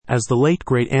As the late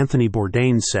great Anthony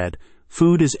Bourdain said,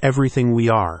 "Food is everything we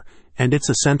are," and it's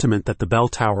a sentiment that the Bell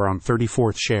Tower on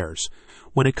 34th shares.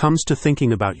 When it comes to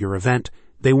thinking about your event,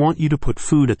 they want you to put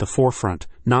food at the forefront,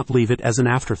 not leave it as an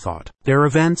afterthought. Their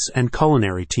events and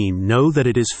culinary team know that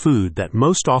it is food that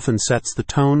most often sets the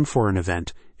tone for an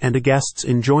event and a guest's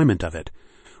enjoyment of it,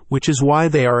 which is why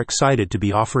they are excited to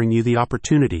be offering you the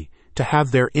opportunity to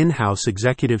have their in-house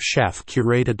executive chef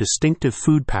curate a distinctive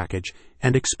food package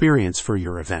and experience for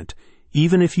your event,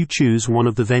 even if you choose one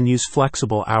of the venue's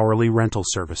flexible hourly rental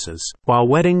services. While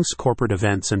weddings, corporate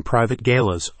events, and private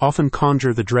galas often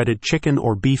conjure the dreaded chicken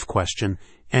or beef question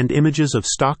and images of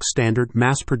stock standard,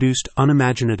 mass-produced,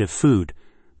 unimaginative food,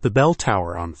 the Bell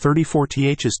Tower on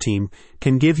 34th's team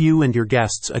can give you and your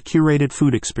guests a curated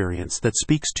food experience that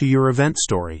speaks to your event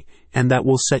story and that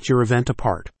will set your event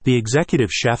apart. The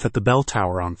executive chef at the Bell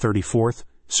Tower on 34th,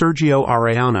 Sergio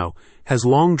Arellano, has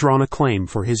long drawn acclaim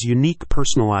for his unique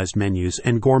personalized menus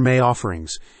and gourmet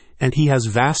offerings, and he has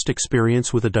vast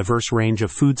experience with a diverse range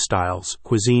of food styles,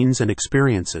 cuisines, and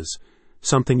experiences,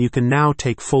 something you can now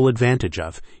take full advantage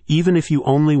of, even if you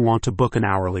only want to book an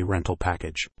hourly rental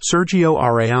package. Sergio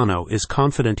Arellano is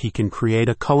confident he can create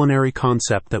a culinary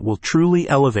concept that will truly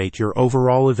elevate your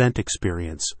overall event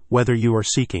experience, whether you are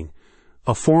seeking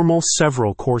a formal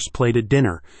several-course plated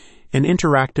dinner, an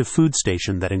interactive food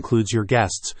station that includes your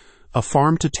guests, a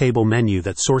farm-to-table menu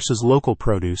that sources local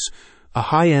produce, a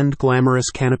high-end glamorous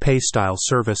canapé-style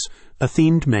service, a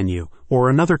themed menu, or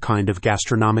another kind of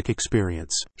gastronomic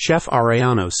experience. Chef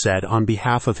Arellano said on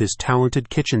behalf of his talented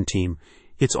kitchen team,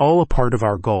 "It's all a part of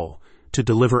our goal, to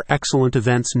deliver excellent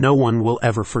events no one will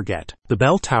ever forget." The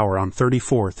Bell Tower on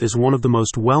 34th is one of the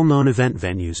most well-known event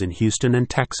venues in Houston and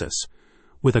Texas.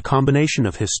 With a combination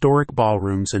of historic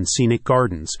ballrooms and scenic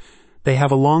gardens, they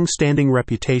have a long-standing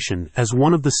reputation as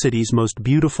one of the city's most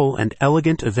beautiful and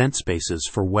elegant event spaces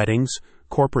for weddings,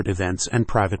 corporate events, and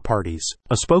private parties.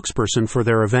 A spokesperson for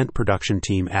their event production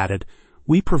team added,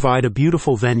 "We provide a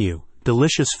beautiful venue,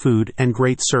 delicious food, and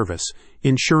great service,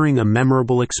 ensuring a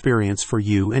memorable experience for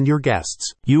you and your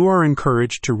guests. You are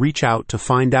encouraged to reach out to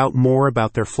find out more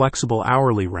about their flexible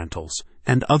hourly rentals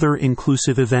and other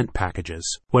inclusive event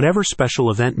packages. Whatever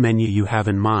special event menu you have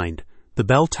in mind, the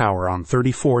Bell Tower on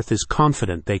 34th is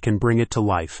confident they can bring it to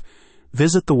life.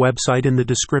 Visit the website in the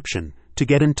description to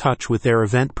get in touch with their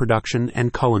event production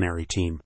and culinary team."